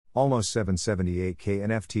Almost 778K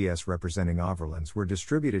NFTs representing Overlands were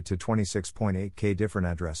distributed to 26.8K different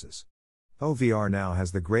addresses. OVR now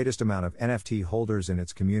has the greatest amount of NFT holders in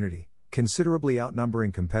its community, considerably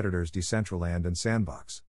outnumbering competitors Decentraland and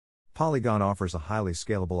Sandbox. Polygon offers a highly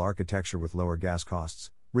scalable architecture with lower gas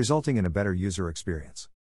costs, resulting in a better user experience.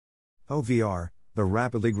 OVR, the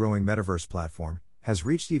rapidly growing Metaverse platform, has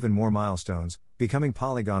reached even more milestones, becoming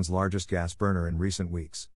Polygon's largest gas burner in recent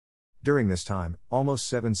weeks. During this time,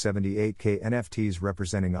 almost 778K NFTs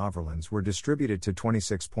representing Overlands were distributed to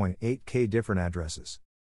 26.8K different addresses.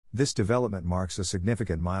 This development marks a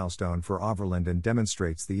significant milestone for Overland and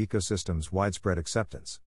demonstrates the ecosystem's widespread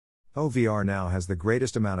acceptance. OVR now has the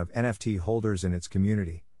greatest amount of NFT holders in its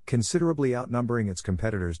community, considerably outnumbering its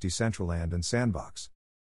competitors Decentraland and Sandbox.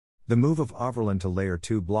 The move of Overland to Layer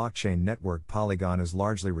 2 blockchain network Polygon is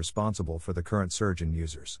largely responsible for the current surge in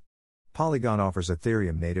users. Polygon offers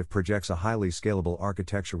Ethereum native projects a highly scalable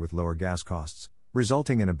architecture with lower gas costs,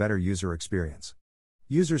 resulting in a better user experience.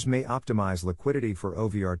 Users may optimize liquidity for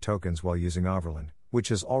OVR tokens while using Overland, which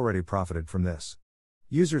has already profited from this.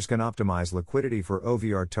 Users can optimize liquidity for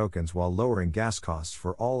OVR tokens while lowering gas costs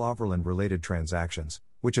for all Overland related transactions,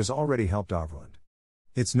 which has already helped Overland.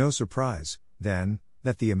 It's no surprise, then,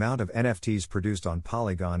 that the amount of NFTs produced on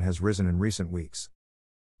Polygon has risen in recent weeks.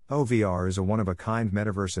 OVR is a one-of-a-kind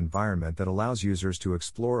metaverse environment that allows users to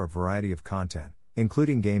explore a variety of content,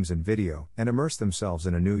 including games and video, and immerse themselves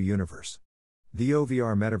in a new universe. The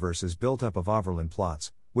OVR metaverse is built up of Overland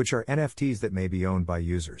plots, which are NFTs that may be owned by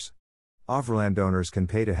users. Overland owners can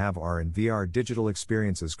pay to have AR and VR digital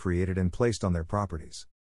experiences created and placed on their properties.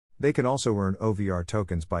 They can also earn OVR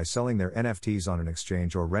tokens by selling their NFTs on an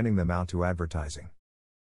exchange or renting them out to advertising.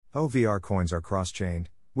 OVR coins are cross-chained,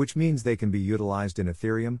 which means they can be utilized in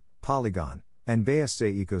Ethereum, Polygon, and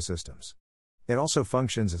BSC ecosystems. It also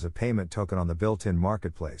functions as a payment token on the built-in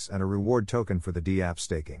marketplace and a reward token for the DApp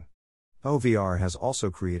staking. OVR has also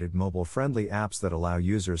created mobile-friendly apps that allow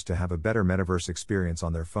users to have a better metaverse experience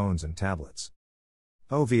on their phones and tablets.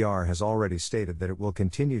 OVR has already stated that it will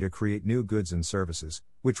continue to create new goods and services,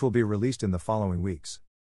 which will be released in the following weeks.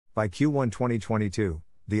 By Q1 2022,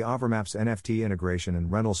 the Overmaps NFT integration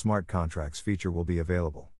and rental smart contracts feature will be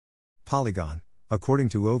available. Polygon, according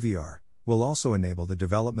to OVR, will also enable the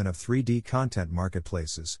development of 3D content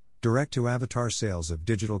marketplaces, direct-to-avatar sales of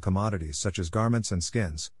digital commodities such as garments and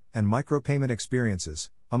skins, and micropayment experiences,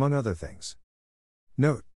 among other things.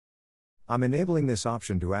 Note: I'm enabling this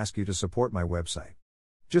option to ask you to support my website.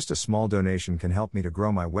 Just a small donation can help me to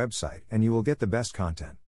grow my website and you will get the best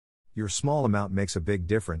content. Your small amount makes a big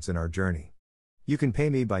difference in our journey. You can pay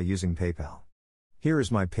me by using PayPal. Here is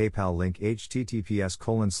my PayPal link: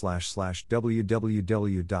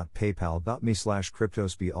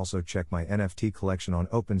 https://www.paypal.me/cryptospe. Also check my NFT collection on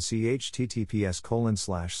OpenSea: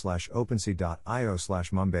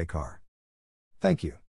 https://opensea.io/mumbekar. Thank you.